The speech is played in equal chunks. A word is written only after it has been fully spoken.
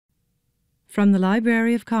From the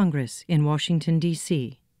Library of Congress in Washington,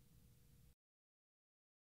 D.C.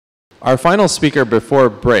 Our final speaker before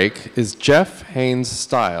break is Geoff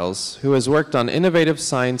Haines-Stiles, who has worked on innovative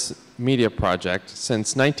science media projects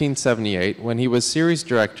since 1978 when he was series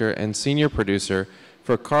director and senior producer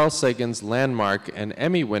for Carl Sagan's landmark and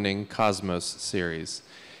Emmy-winning Cosmos series.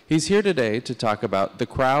 He's here today to talk about the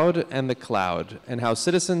crowd and the cloud and how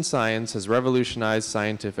citizen science has revolutionized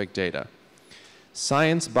scientific data.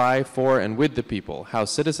 Science by, for, and with the people, how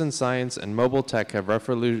citizen science and mobile tech have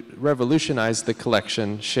revolutionized the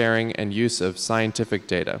collection, sharing, and use of scientific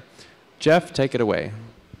data. Geoff, take it away.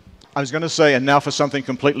 I was going to say, and now for something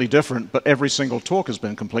completely different, but every single talk has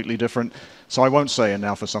been completely different, so I won't say, and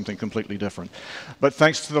now for something completely different. But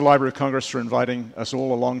thanks to the Library of Congress for inviting us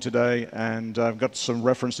all along today, and I've got some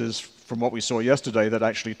references from what we saw yesterday that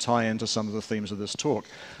actually tie into some of the themes of this talk.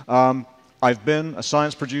 I've been a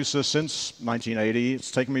science producer since 1980. It's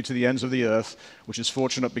taken me to the ends of the Earth, which is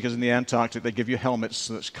fortunate because in the Antarctic they give you helmets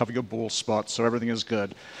that cover your bald spots, so everything is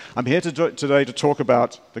good. I'm here today to talk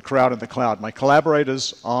about the crowd and the cloud. My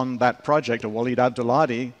collaborators on that project are Walid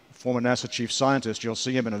Abdullati, former NASA chief scientist. You'll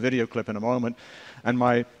see him in a video clip in a moment. And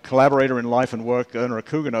my collaborator in life and work, Erna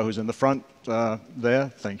Akugino, who's in the front there.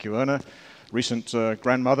 Thank you, Erna. Recent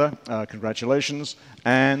grandmother. Congratulations.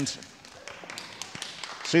 And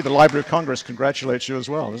see, the Library of Congress congratulates you as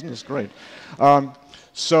well. Isn't this great? As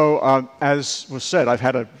was said, I've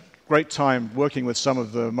had a great time working with some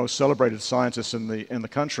of the most celebrated scientists in the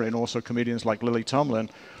country, and also comedians like Lily Tomlin.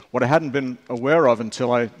 What I hadn't been aware of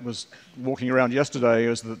until I was walking around yesterday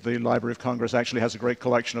is that the Library of Congress actually has a great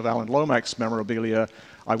collection of Alan Lomax's memorabilia.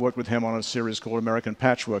 I worked with him on a series called American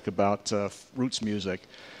Patchwork about roots music.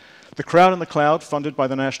 The Crowd and the Cloud, funded by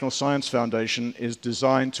the National Science Foundation, is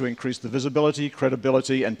designed to increase the visibility,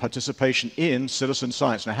 credibility, and participation in citizen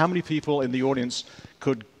science. Now, how many people in the audience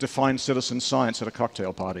could define citizen science at a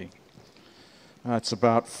cocktail party? It's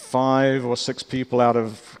about 5 or 6 people out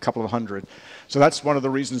of a couple of hundred. So that's one of the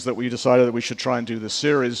reasons that we decided that we should try and do this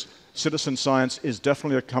series. Citizen science is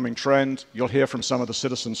definitely a coming trend. You'll hear from some of the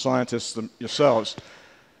citizen scientists yourselves.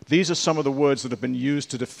 These are some of the words that have been used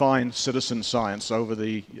to define citizen science over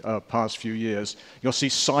the past few years. You'll see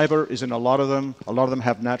cyber is in a lot of them. A lot of them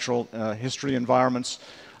have natural history environments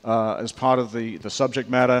as part of the subject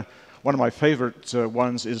matter. One of my favorite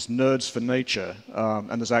ones is Nerds for Nature,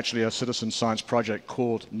 and there's actually a citizen science project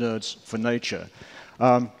called Nerds for Nature.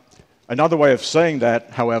 Another way of saying that,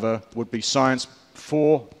 however, would be science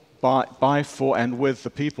for, by, for, and with the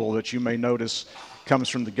people that you may notice comes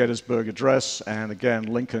from the Gettysburg Address, and again,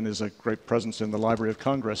 Lincoln is a great presence in the Library of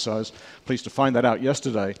Congress, so I was pleased to find that out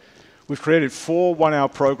yesterday. We've created 4 one-hour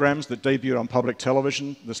programs that debuted on public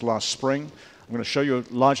television this last spring. I'm going to show you a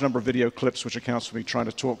large number of video clips, which accounts for me trying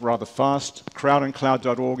to talk rather fast.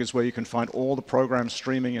 Crowdandcloud.org is where you can find all the programs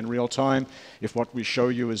streaming in real time, if what we show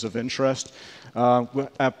you is of interest.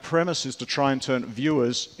 Our premise is to try and turn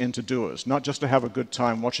viewers into doers, not just to have a good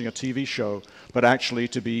time watching a TV show, but actually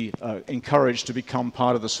to be encouraged to become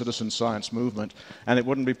part of the citizen science movement. And it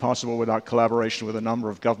wouldn't be possible without collaboration with a number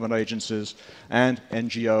of government agencies and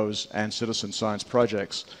NGOs and citizen science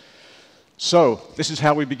projects. So, this is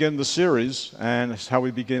how we begin the series, and it's how we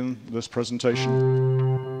begin this presentation.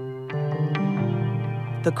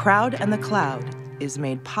 The Crowd and the Cloud is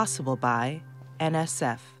made possible by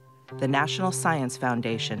NSF, the National Science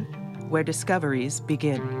Foundation, where discoveries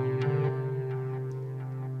begin.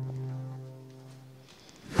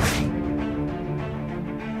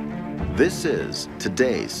 This is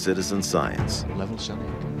today's citizen science. Level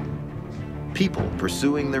setting. People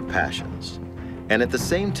pursuing their passions, and at the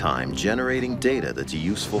same time generating data that's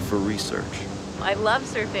useful for research. I love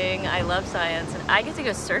surfing, I love science, and I get to go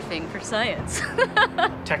surfing for science.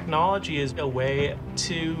 Technology is a way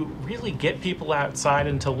to really get people outside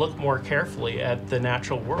and to look more carefully at the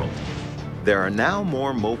natural world. There are now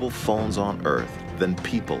more mobile phones on Earth than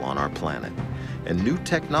people on our planet, and new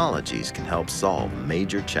technologies can help solve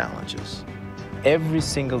major challenges. Every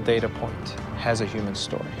single data point has a human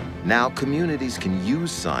story. Now communities can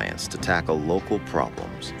use science to tackle local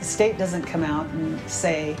problems. The state doesn't come out and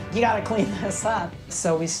say, you gotta clean this up.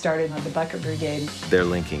 So we started the Bucket Brigade. They're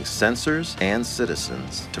linking sensors and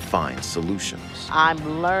citizens to find solutions.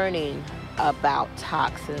 I'm learning about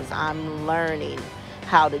toxins. I'm learning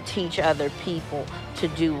how to teach other people to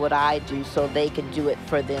do what I do so they can do it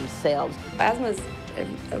for themselves. Asthma is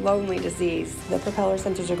a lonely disease. The propeller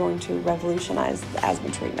sensors are going to revolutionize the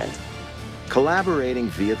asthma treatment. Collaborating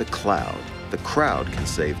via the cloud, the crowd can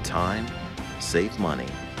save time, save money,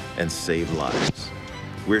 and save lives.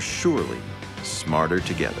 We're surely smarter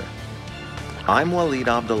together. I'm Walid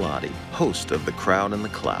Abdullati, host of The Crowd and the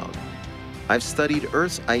Cloud. I've studied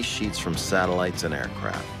Earth's ice sheets from satellites and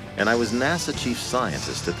aircraft, and I was NASA chief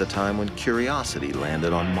scientist at the time when Curiosity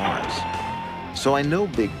landed on Mars. So I know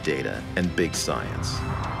big data and big science.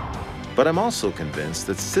 But I'm also convinced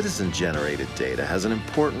that citizen-generated data has an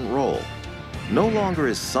important role. No longer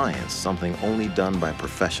is science something only done by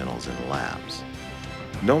professionals in labs.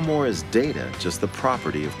 No more is data just the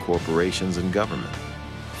property of corporations and government.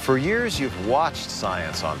 For years, you've watched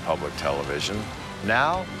science on public television.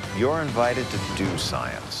 Now, you're invited to do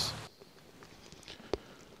science.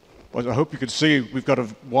 Well, I hope you could see we've got a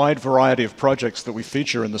wide variety of projects that we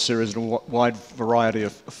feature in the series and a wide variety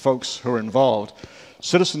of folks who are involved.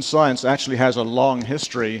 Citizen science actually has a long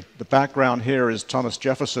history. The background here is Thomas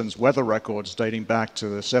Jefferson's weather records dating back to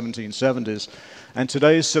the 1770s. And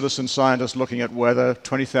today's citizen scientists looking at weather,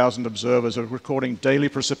 20,000 observers are recording daily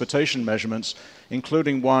precipitation measurements,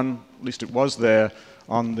 including one, at least it was there,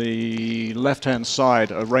 on the left-hand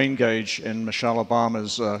side, a rain gauge in Michelle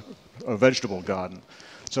Obama's vegetable garden.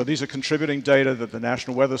 So these are contributing data that the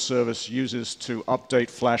National Weather Service uses to update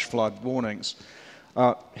flash flood warnings.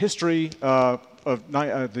 History of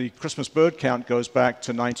the Christmas bird count goes back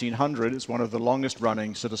to 1900. It's one of the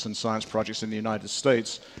longest-running citizen science projects in the United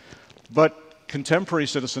States. But contemporary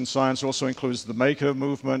citizen science also includes the maker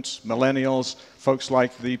movement, millennials, folks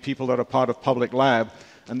like the people that are part of Public Lab.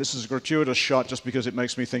 And this is a gratuitous shot just because it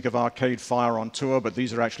makes me think of Arcade Fire on tour, but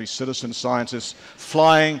these are actually citizen scientists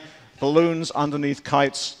flying balloons underneath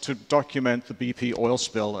kites to document the BP oil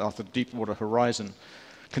spill off the Deepwater Horizon.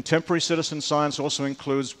 Contemporary citizen science also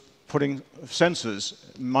includes putting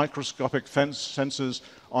sensors, microscopic sensors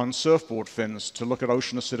on surfboard fins to look at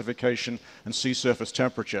ocean acidification and sea surface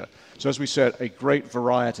temperature. So as we said, a great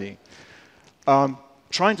variety.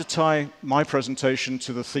 Trying to tie my presentation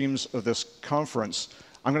to the themes of this conference,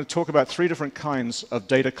 I'm going to talk about three different kinds of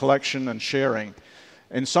data collection and sharing.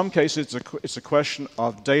 In some cases, it's a question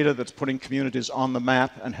of data that's putting communities on the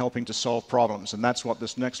map and helping to solve problems, and that's what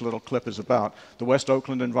this next little clip is about, the West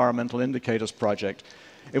Oakland Environmental Indicators Project.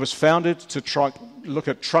 It was founded to look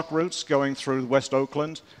at truck routes going through West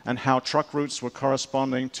Oakland and how truck routes were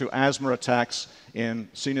corresponding to asthma attacks in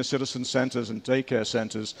senior citizen centers and daycare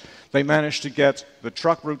centers. They managed to get the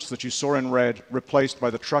truck routes that you saw in red replaced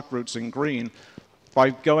by the truck routes in green by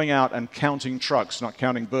going out and counting trucks, not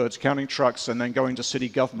counting birds, counting trucks, and then going to city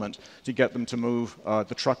government to get them to move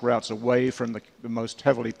the truck routes away from the most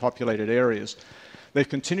heavily populated areas. They've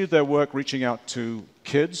continued their work reaching out to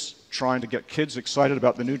kids, trying to get kids excited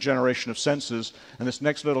about the new generation of sensors, and this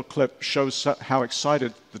next little clip shows how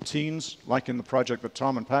excited the teens, like in the project that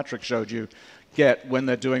Tom and Patrick showed you, get when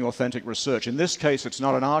they're doing authentic research. In this case, it's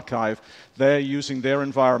not an archive. They're using their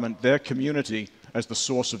environment, their community, as the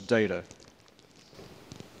source of data.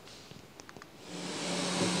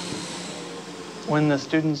 When the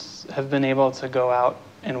students have been able to go out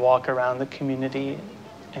and walk around the community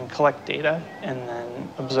and collect data and then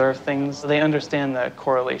observe things, they understand the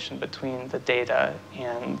correlation between the data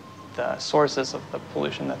and the sources of the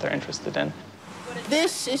pollution that they're interested in.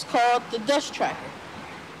 This is called the dust tracker.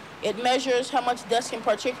 It measures how much dust and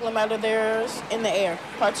particulate matter there is in the air.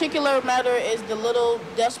 Particulate matter is the little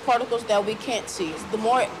dust particles that we can't see. The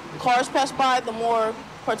more cars pass by, the more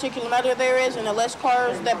particulate matter there is, and the less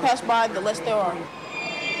cars that pass by, the less there are.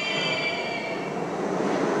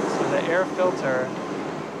 So the air filter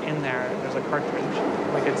in there's a cartridge.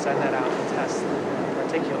 We could send that out and test the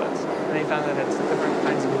particulates. And they found that it's different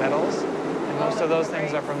kinds of metals, and most of those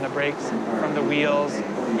things are from the brakes, from the wheels,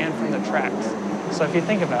 and from the tracks. So if you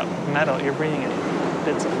think about metal, you're breathing in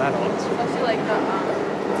bits of metal. It's also like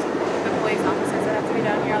the police officers that have to be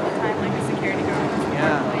down here all the time, like the security guards.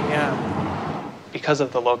 Yeah. Because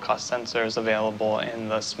of the low-cost sensors available in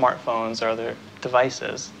the smartphones or other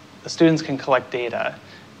devices, the students can collect data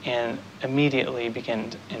and immediately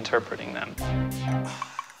begin interpreting them.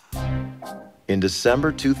 In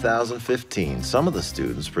December 2015, some of the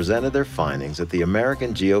students presented their findings at the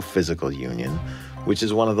American Geophysical Union, which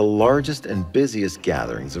is one of the largest and busiest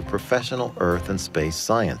gatherings of professional Earth and space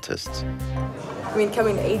scientists. I mean,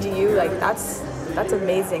 coming to AGU, like, that's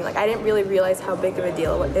amazing. Like, I didn't really realize how big of a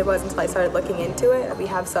deal it was until I started looking into it. We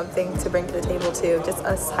have something to bring to the table too, just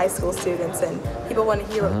us high school students, and people want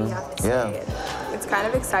to hear what we have to say. It's kind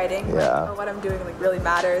of exciting. Yeah. What I'm doing really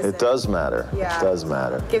matters. It does matter. Yeah. It does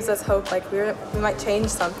matter. It gives us hope, like we might change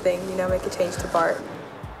something, make a change to BART.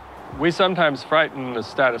 We sometimes frighten the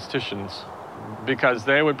statisticians because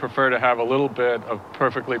they would prefer to have a little bit of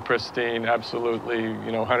perfectly pristine, absolutely,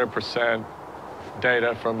 100%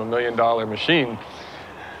 data from $1 million machine.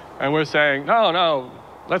 And we're saying, no,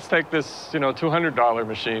 let's take this, $200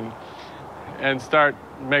 machine and start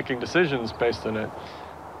making decisions based on it.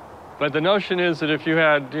 But the notion is that if you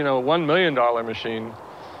had, $1 million machine,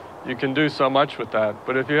 you can do so much with that.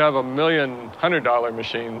 But if you have $1 million $100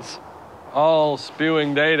 machines, all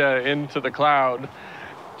spewing data into the cloud,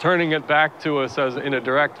 turning it back to us as in a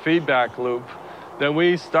direct feedback loop, then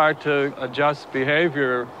we start to adjust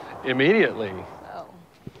behavior immediately.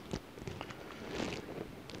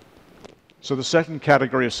 So the second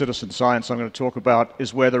category of citizen science I'm going to talk about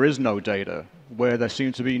is where there is no data, where there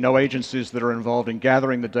seem to be no agencies that are involved in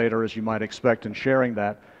gathering the data as you might expect and sharing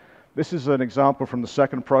that. This is an example from the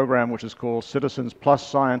second program, which is called Citizens Plus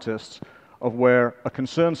Scientists, of where a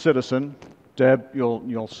concerned citizen, Deb,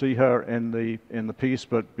 you'll see her in the piece,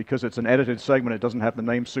 but because it's an edited segment, it doesn't have the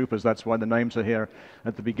name supers, that's why the names are here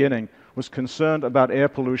at the beginning, was concerned about air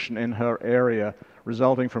pollution in her area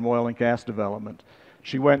resulting from oil and gas development.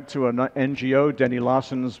 She went to an NGO, Denny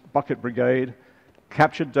Larson's Bucket Brigade,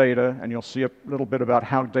 captured data, and you'll see a little bit about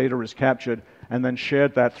how data is captured, and then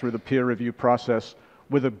shared that through the peer review process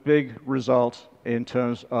with a big result in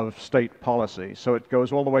terms of state policy. So it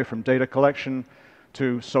goes all the way from data collection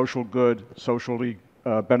to social good, socially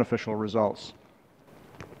beneficial results.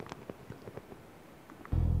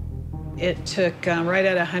 It took right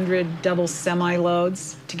at 100 double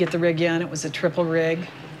semi-loads to get the rig in. It was a triple rig.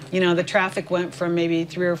 The traffic went from maybe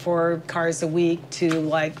 3 or 4 cars a week to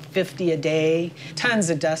like 50 a day. Tons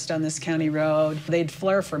of dust on this county road. They'd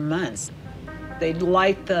flare for months. They'd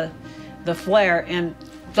light the flare and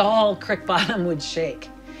the whole creek bottom would shake.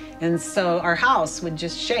 And so our house would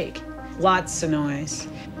just shake. Lots of noise.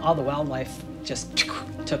 All the wildlife just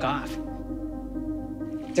took off.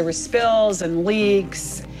 There were spills and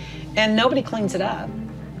leaks, and nobody cleans it up.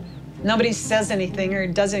 Nobody says anything or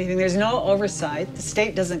does anything. There's no oversight. The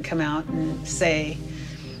state doesn't come out and say,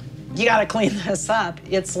 you got to clean this up.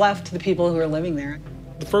 It's left to the people who are living there.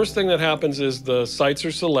 The first thing that happens is the sites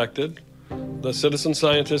are selected. The citizen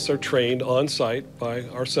scientists are trained on site by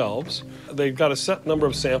ourselves. They've got a set number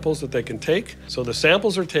of samples that they can take. So the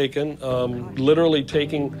samples are taken, literally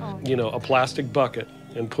taking, a plastic bucket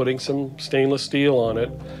and putting some stainless steel on it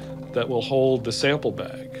that will hold the sample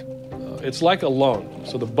bag. It's like a lung.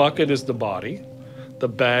 So the bucket is the body, the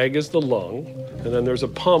bag is the lung, and then there's a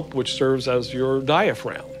pump which serves as your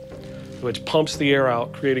diaphragm, which pumps the air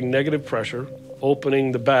out, creating negative pressure,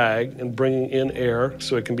 opening the bag and bringing in air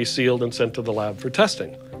so it can be sealed and sent to the lab for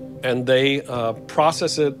testing. And they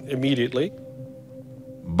process it immediately.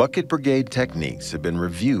 Bucket brigade techniques have been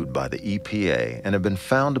reviewed by the EPA and have been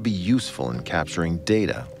found to be useful in capturing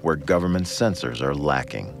data where government sensors are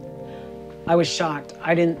lacking. I was shocked.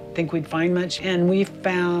 I didn't think we'd find much, and we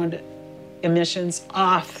found emissions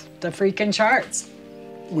off the freaking charts.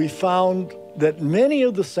 We found that many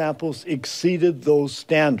of the samples exceeded those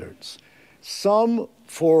standards. Some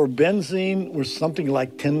for benzene were something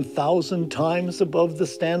like 10,000 times above the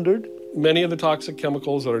standard. Many of the toxic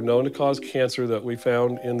chemicals that are known to cause cancer that we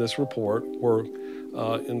found in this report were,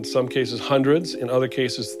 in some cases, hundreds, in other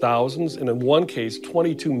cases, thousands, and in one case,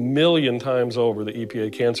 22 million times over the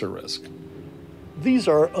EPA cancer risk. These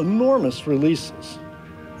are enormous releases.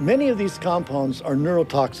 Many of these compounds are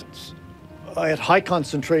neurotoxins. At high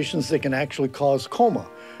concentrations, they can actually cause coma,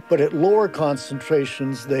 but at lower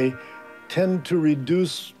concentrations, they tend to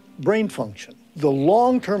reduce brain function. The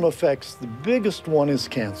long-term effects, the biggest one is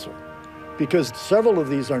cancer, because several of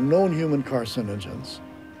these are known human carcinogens.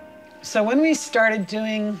 So when we started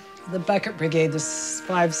doing the Bucket Brigade, this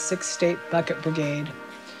 5-6 state Bucket Brigade,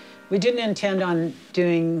 we didn't intend on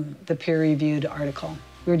doing the peer-reviewed article.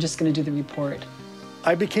 We were just going to do the report.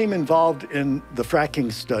 I became involved in the fracking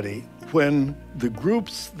study when the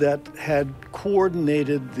groups that had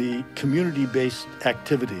coordinated the community-based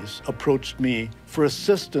activities approached me for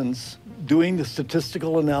assistance doing the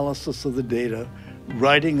statistical analysis of the data,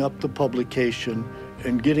 writing up the publication,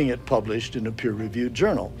 and getting it published in a peer-reviewed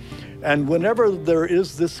journal. And whenever there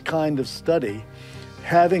is this kind of study,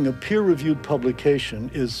 having a peer-reviewed publication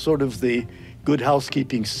is sort of the good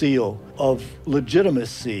housekeeping seal of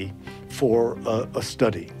legitimacy for a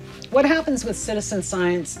study. What happens with citizen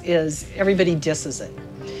science is everybody disses it.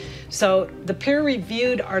 So the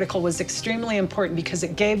peer-reviewed article was extremely important because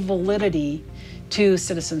it gave validity to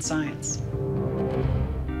citizen science.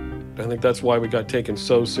 I think that's why we got taken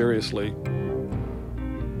so seriously.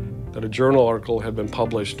 That a journal article had been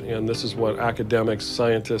published, and this is what academics,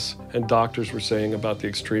 scientists, and doctors were saying about the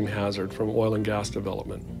extreme hazard from oil and gas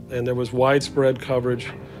development. And there was widespread coverage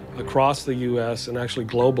across the US and actually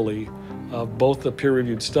globally of both the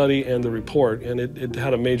peer-reviewed study and the report, and it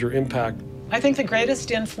had a major impact. I think the greatest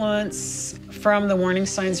influence from the warning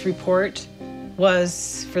signs report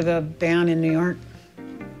was for the ban in New York.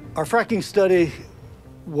 Our fracking study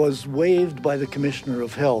was waved by the Commissioner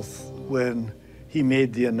of Health when he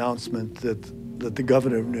made the announcement that the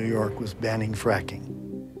governor of New York was banning fracking.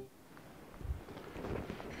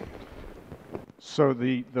 So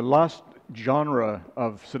the last genre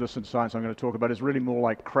of citizen science I'm going to talk about is really more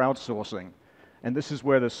like crowdsourcing. And this is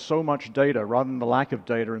where there's so much data, rather than the lack of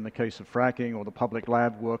data in the case of fracking or the public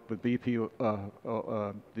lab work with BP,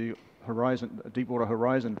 the Deepwater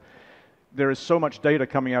Horizon. There is so much data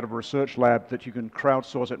coming out of a research lab that you can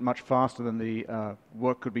crowdsource it much faster than the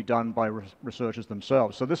work could be done by researchers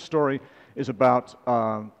themselves. So this story is about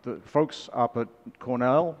the folks up at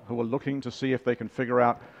Cornell who are looking to see if they can figure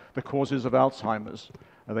out the causes of Alzheimer's.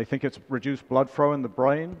 They think it's reduced blood flow in the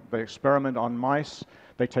brain. They experiment on mice.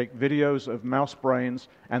 They take videos of mouse brains,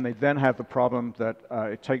 and they then have the problem that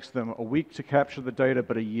it takes them a week to capture the data,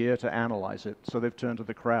 but a year to analyze it. So they've turned to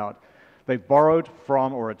the crowd. They've borrowed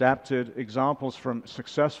from or adapted examples from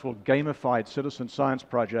successful gamified citizen science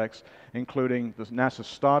projects, including the NASA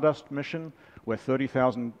Stardust mission, where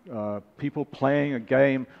 30,000 people playing a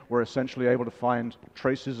game were essentially able to find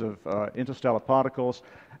traces of interstellar particles,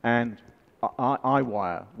 and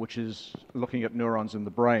EyeWire, which is looking at neurons in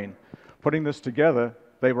the brain. Putting this together,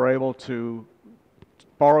 they were able to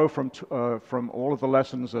borrow from all of the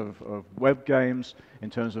lessons of web games in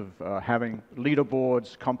terms of having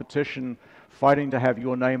leaderboards, competition, fighting to have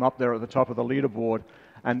your name up there at the top of the leaderboard.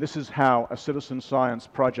 And this is how a citizen science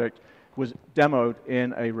project was demoed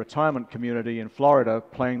in a retirement community in Florida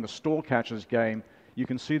playing the stall catchers game. You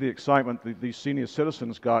can see the excitement that these senior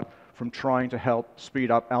citizens got from trying to help speed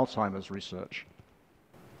up Alzheimer's research.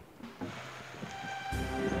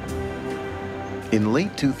 In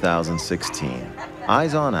late 2016,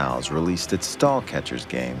 Eyes on Owls released its stall catchers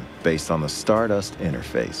game based on the Stardust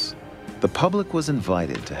interface. The public was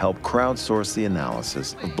invited to help crowdsource the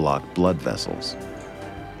analysis of blocked blood vessels.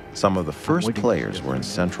 Some of the first players were in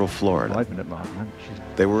Central Florida.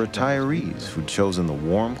 They were retirees who'd chosen the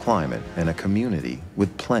warm climate and a community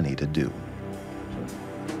with plenty to do.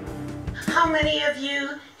 How many of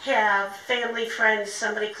you have family, friends,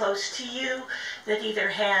 somebody close to you that either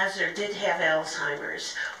has or did have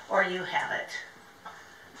Alzheimer's, or you have it?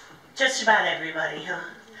 Just about everybody, huh?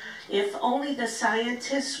 If only the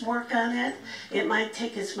scientists work on it, it might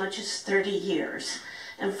take as much as 30 years.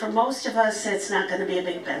 And for most of us, that's not going to be a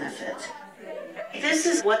big benefit. This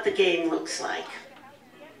is what the game looks like.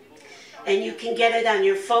 And you can get it on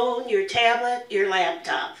your phone, your tablet, your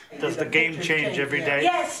laptop. Does the game change every day?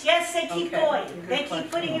 Yes, yes, they keep going. They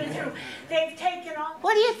keep putting you through. They've taken all.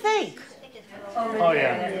 What do you think? Oh,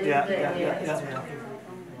 yeah.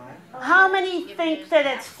 How many think that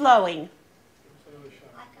it's flowing?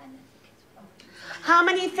 How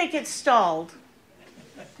many think it's stalled?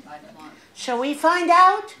 Shall we find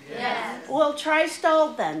out? Yes. We'll try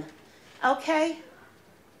stalled then. Okay?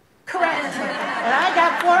 Correct. And I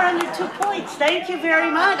got 402 points. Thank you very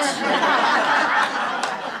much.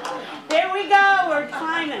 There we go. We're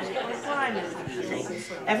climbing. We're climbing.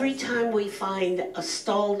 Every time we find a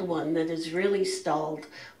stalled one that is really stalled,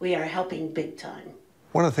 we are helping big time.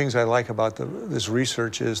 One of the things I like about this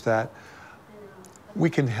research is that we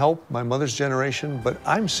can help my mother's generation, but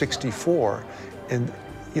I'm 64, and,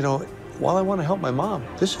 you know, while I want to help my mom,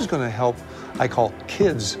 this is going to help, I call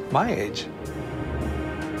kids my age.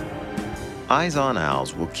 Eyes on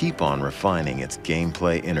Owls will keep on refining its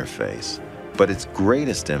gameplay interface, but its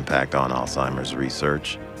greatest impact on Alzheimer's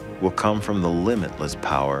research will come from the limitless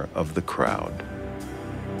power of the crowd.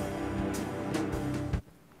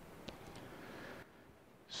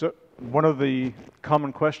 So one of the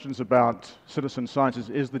common questions about citizen science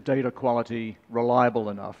is the data quality reliable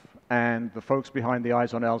enough? And the folks behind the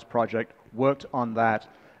Eyes on Owls project worked on that,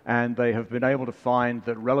 and they have been able to find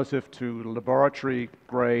that relative to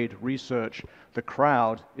laboratory-grade research, the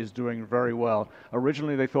crowd is doing very well.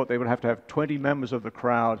 Originally, they thought they would have to have 20 members of the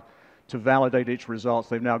crowd to validate each results.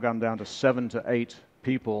 They've now gone down to 7 to 8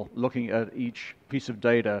 people looking at each piece of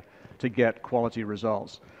data to get quality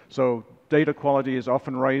results. So data quality is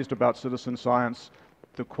often raised about citizen science.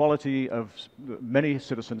 The quality of many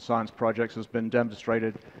citizen science projects has been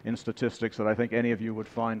demonstrated in statistics that I think any of you would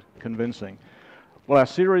find convincing. Well, our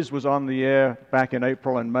series was on the air back in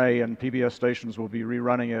April and May, and PBS stations will be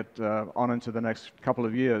rerunning it on into the next couple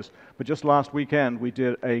of years. But just last weekend, we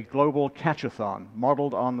did a global catch-a-thon,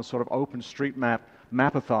 modeled on the sort of OpenStreetMap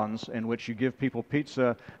mapathons, in which you give people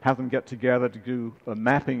pizza, have them get together to do a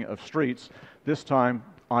mapping of streets. This time,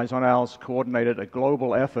 Eyes on Owls coordinated a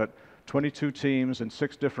global effort, 22 teams in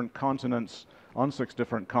 6 different continents, on 6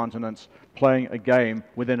 different continents, playing a game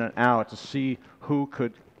within an hour to see who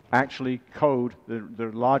could actually code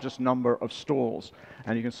the largest number of stalls.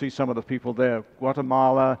 And you can see some of the people there: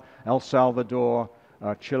 Guatemala, El Salvador,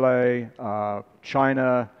 Chile,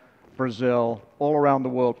 China, Brazil, all around the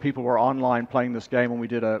world. People were online playing this game, and we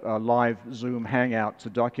did a live Zoom hangout to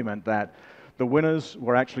document that. The winners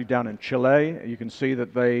were actually down in Chile. You can see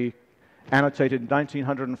that they annotated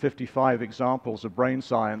 1,955 examples of brain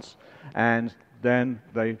science, and then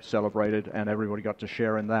they celebrated, and everybody got to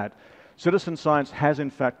share in that. Citizen science has,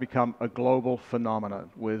 in fact, become a global phenomenon,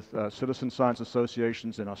 with citizen science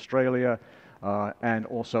associations in Australia and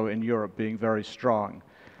also in Europe being very strong.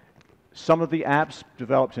 Some of the apps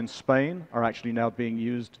developed in Spain are actually now being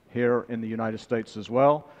used here in the United States as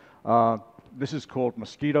well. This is called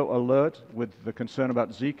Mosquito Alert, with the concern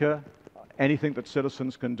about Zika. Anything that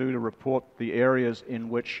citizens can do to report the areas in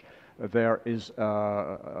which there is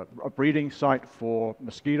a breeding site for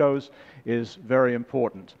mosquitoes is very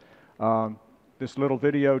important. This little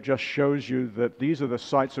video just shows you that these are the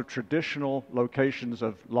sites of traditional locations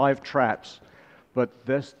of live traps, but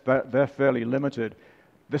they're fairly limited.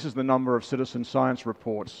 This is the number of citizen science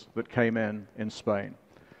reports that came in Spain.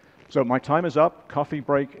 So my time is up. Coffee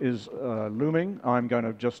break is looming. I'm going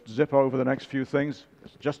to just zip over the next few things,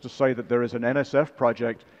 just to say that there is an NSF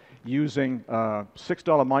project using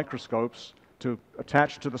 $6 microscopes to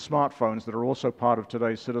attach to the smartphones that are also part of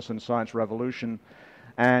today's citizen science revolution.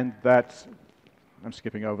 And that, I'm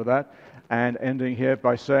skipping over that, and ending here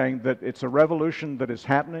by saying that it's a revolution that is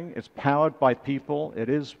happening. It's powered by people. It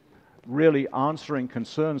is really answering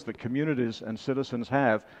concerns that communities and citizens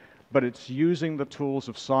have, but it's using the tools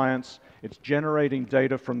of science. It's generating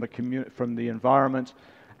data from the environment,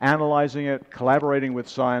 analyzing it, collaborating with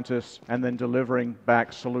scientists, and then delivering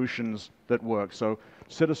back solutions that work. So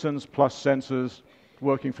citizens plus sensors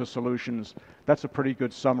working for solutions. That's a pretty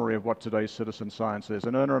good summary of what today's citizen science is.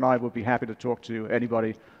 And Erna and I will be happy to talk to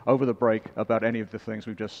anybody over the break about any of the things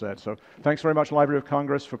we've just said. So thanks very much, Library of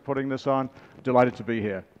Congress, for putting this on. Delighted to be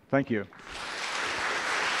here. Thank you.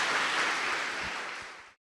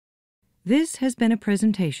 This has been a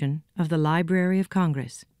presentation of the Library of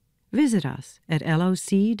Congress. Visit us at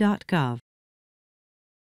loc.gov.